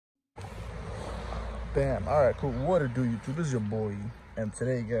Bam. All right, cool. What it do, YouTube? This is your boy, and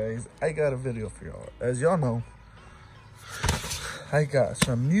today, guys, I got a video for y'all. As y'all know, I got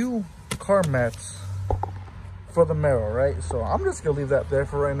some new car mats for the Camaro, right? So I'm just gonna leave that there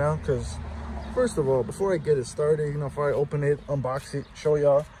for right now, because first of all, before I get it started, you know, before I open it, unbox it, show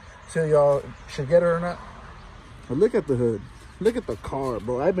y'all, tell y'all should get it or not. But look at the hood. Look at the car,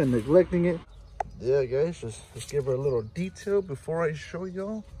 bro. I've been neglecting it. Yeah, guys, just give her a little detail before I show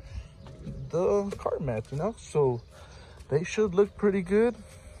y'all the car mats, you know. So they should look pretty good.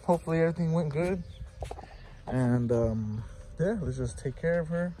 Hopefully everything went good. And yeah, let's just take care of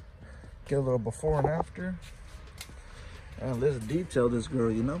her, get a little before and after, and let's detail this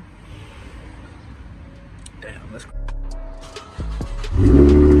girl, you know. Damn, let's go.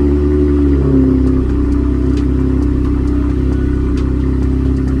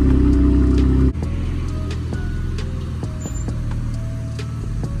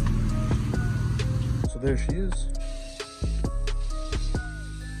 So there she is.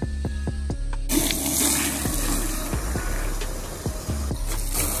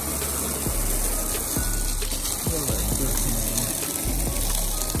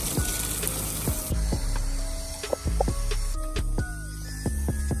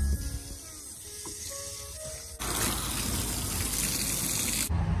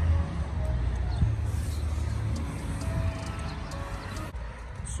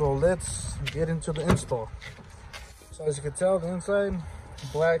 So let's get into the install. So as you can tell, the inside,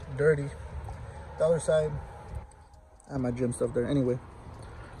 black, dirty. The other side, I have my gym stuff there. Anyway,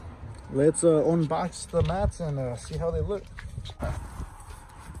 let's unbox the mats and see how they look.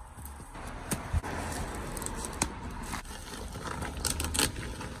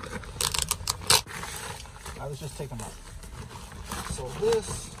 Now let's just take them out. So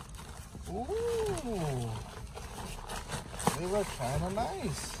this, ooh, they look kind of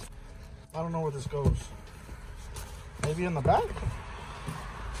nice. I don't know where this goes. Maybe in the back?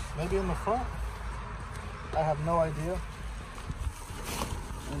 Maybe in the front? I have no idea.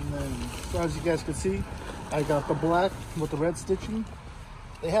 And then, so as you guys can see, I got the black with the red stitching.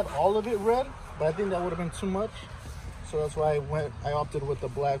 They had all of it red, but I think that would have been too much. So that's why I opted with the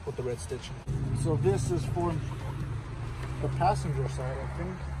black with the red stitching. So this is for the passenger side, I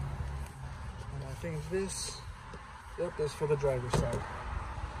think. And I think this, yep, is for the driver's side.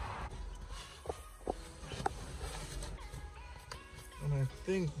 And I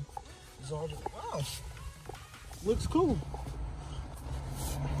think it's all just, wow, looks cool.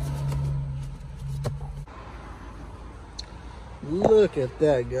 Look at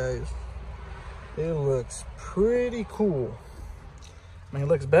that, guys. It looks pretty cool. I mean, it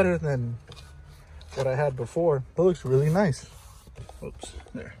looks better than what I had before. It looks really nice. Oops,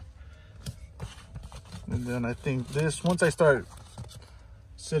 there. And then I think this, once I start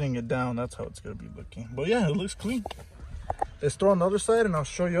sitting it down, that's how it's gonna be looking. But yeah, it looks clean. Let's throw on the other side and I'll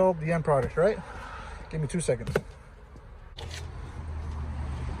show you all the end product, right? Give me 2 seconds.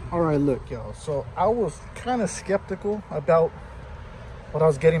 All right, look, y'all. So I was kind of skeptical about what I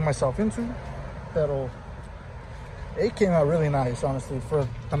was getting myself into. But it came out really nice, honestly. For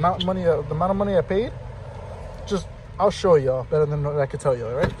the amount of money I paid, just, I'll show y'all better than what I could tell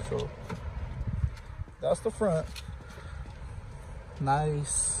y'all, right? So that's the front.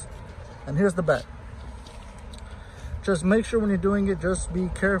 Nice. And here's the back. Just make sure when you're doing it, just be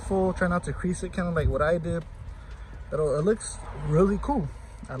careful. Try not to crease it, kind of like what I did. But it looks really cool.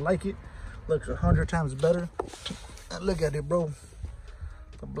 I like it. Looks 100 times better. And look at it, bro.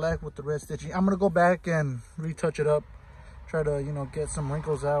 The black with the red stitching. I'm going to go back and retouch it up. Try to, you know, get some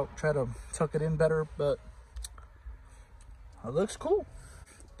wrinkles out. Try to tuck it in better. But it looks cool.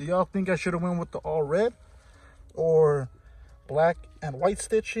 Do y'all think I should have went with the all red? Or black and white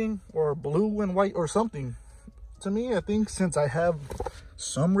stitching? Or blue and white or something? To me, I think since I have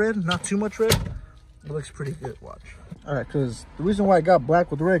some red, not too much red, it looks pretty good. Watch. All right, because the reason why I got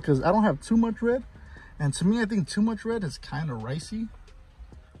black with red, because I don't have too much red. And to me, I think too much red is kind of ricey.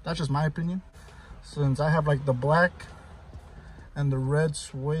 That's just my opinion. Since I have like the black and the red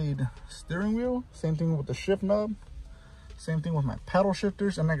suede steering wheel. Same thing with the shift knob. Same thing with my paddle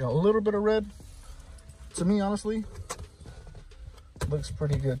shifters. And I got a little bit of red. To me, honestly, looks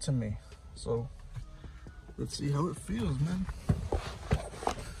pretty good to me. So let's see how it feels, man.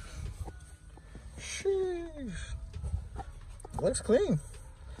 Sheesh. It looks clean.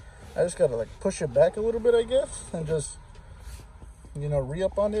 I just gotta like push it back a little bit, I guess, and just, you know,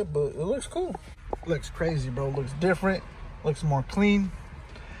 re-up on it, but it looks cool. Looks crazy, bro. Looks different. Looks more clean.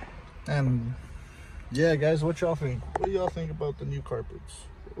 And yeah, guys, what y'all think? What do y'all think about the new carpets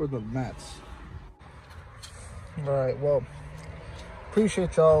or the mats? All right, well,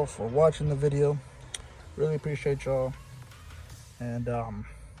 appreciate y'all for watching the video. Really appreciate y'all. And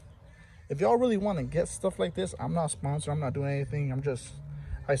if y'all really want to get stuff like this, I'm not sponsored, I'm not doing anything.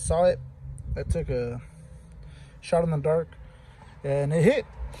 I saw it, I took a shot in the dark and it hit.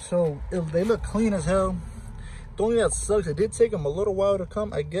 So they look clean as hell. The only thing that sucks, it did take them a little while to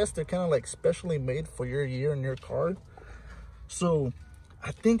come. I guess they're kind of like specially made for your year and your car. So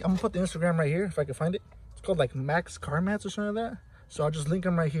I think I'm gonna put the Instagram right here if I can find it. It's called like Max Car Mats or something like that. So I'll just link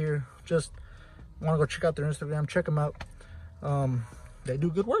them right here. Just want to go check out their Instagram, check them out. They do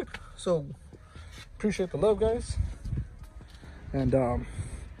good work. So appreciate the love, guys. And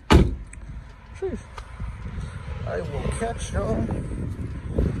geez, I will catch y'all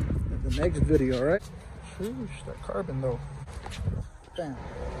in the next video, all right? Sheesh, that carbon though. Damn.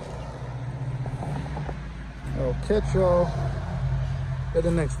 I'll catch y'all in the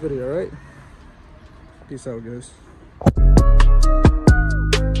next video, all right? Peace out, guys.